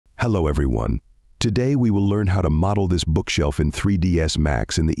Hello everyone. Today we will learn how to model this bookshelf in 3ds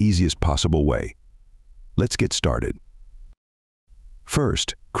Max in the easiest possible way. Let's get started.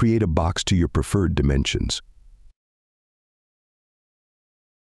 First, create a box to your preferred dimensions.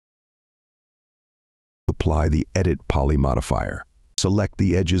 Apply the Edit Poly modifier. Select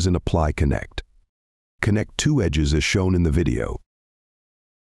the edges and apply Connect. Connect two edges as shown in the video.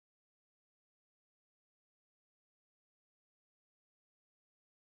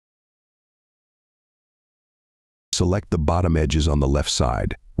 Select the bottom edges on the left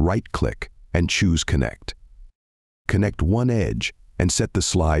side, right-click, and choose Connect. Connect one edge and set the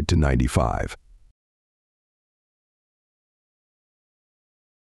slide to 95.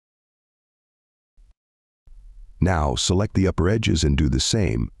 Now select the upper edges and do the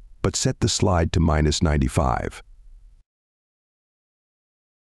same, but set the slide to -95.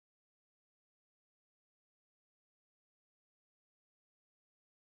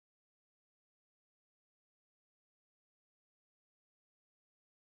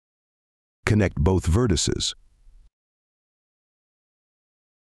 Connect both vertices.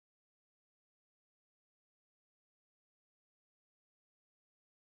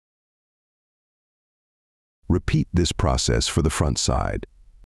 Repeat this process for the front side.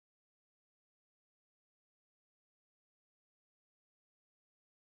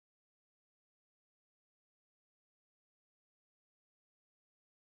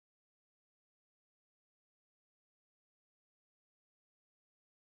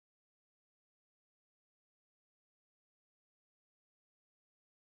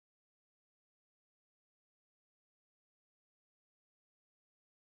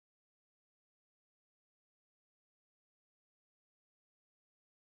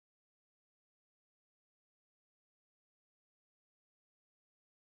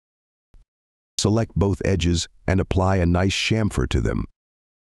 Select both edges and apply a nice chamfer to them.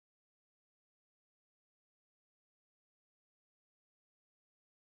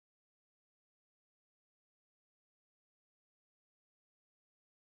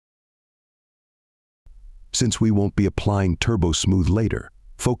 Since we won't be applying Turbo Smooth later,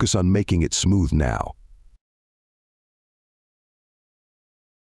 focus on making it smooth now.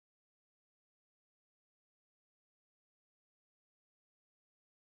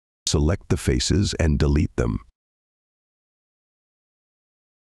 Select the faces and delete them.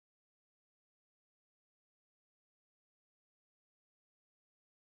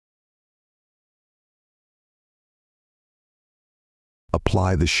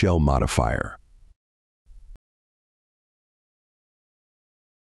 Apply the shell modifier.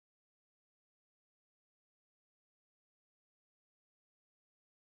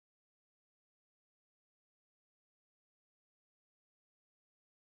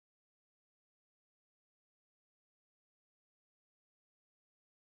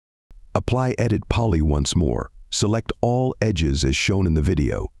 Apply Edit Poly once more. Select all edges as shown in the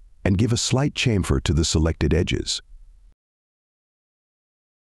video, and give a slight chamfer to the selected edges.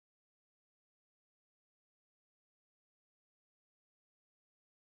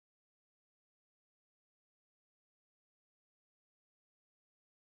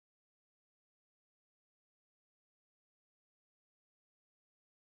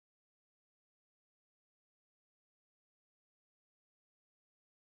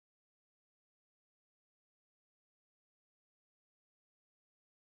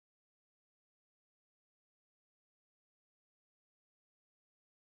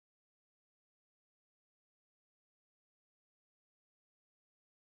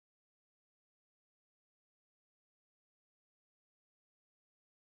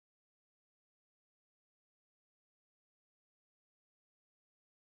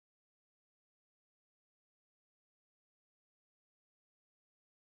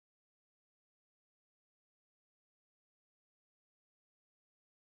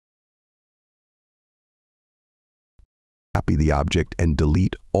 Copy the object and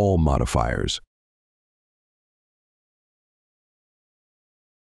delete all modifiers.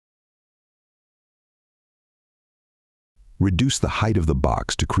 Reduce the height of the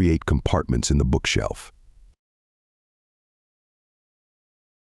box to create compartments in the bookshelf.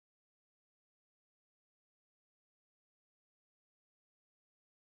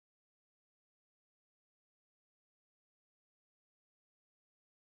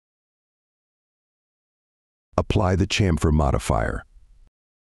 Apply the chamfer modifier.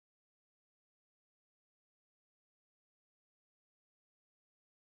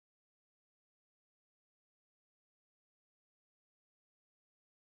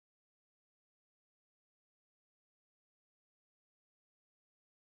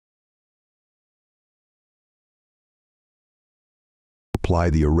 apply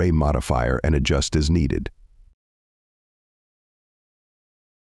the array modifier and adjust as needed.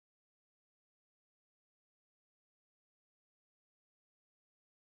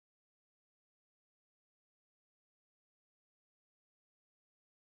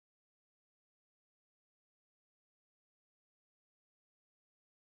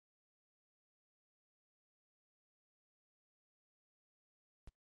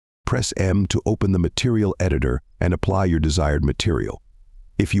 Press M to open the material editor and apply your desired material.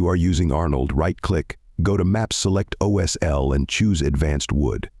 If you are using Arnold, right-click, go to Maps, select OSL and choose Advanced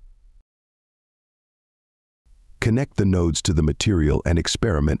Wood. Connect the nodes to the material and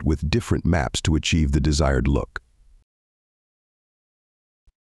experiment with different maps to achieve the desired look.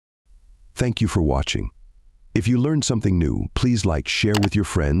 Thank you for watching. If you learned something new, please like, share with your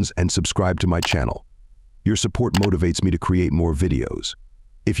friends, and subscribe to my channel. Your support motivates me to create more videos.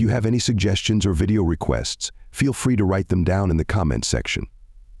 If you have any suggestions or video requests, feel free to write them down in the comments section.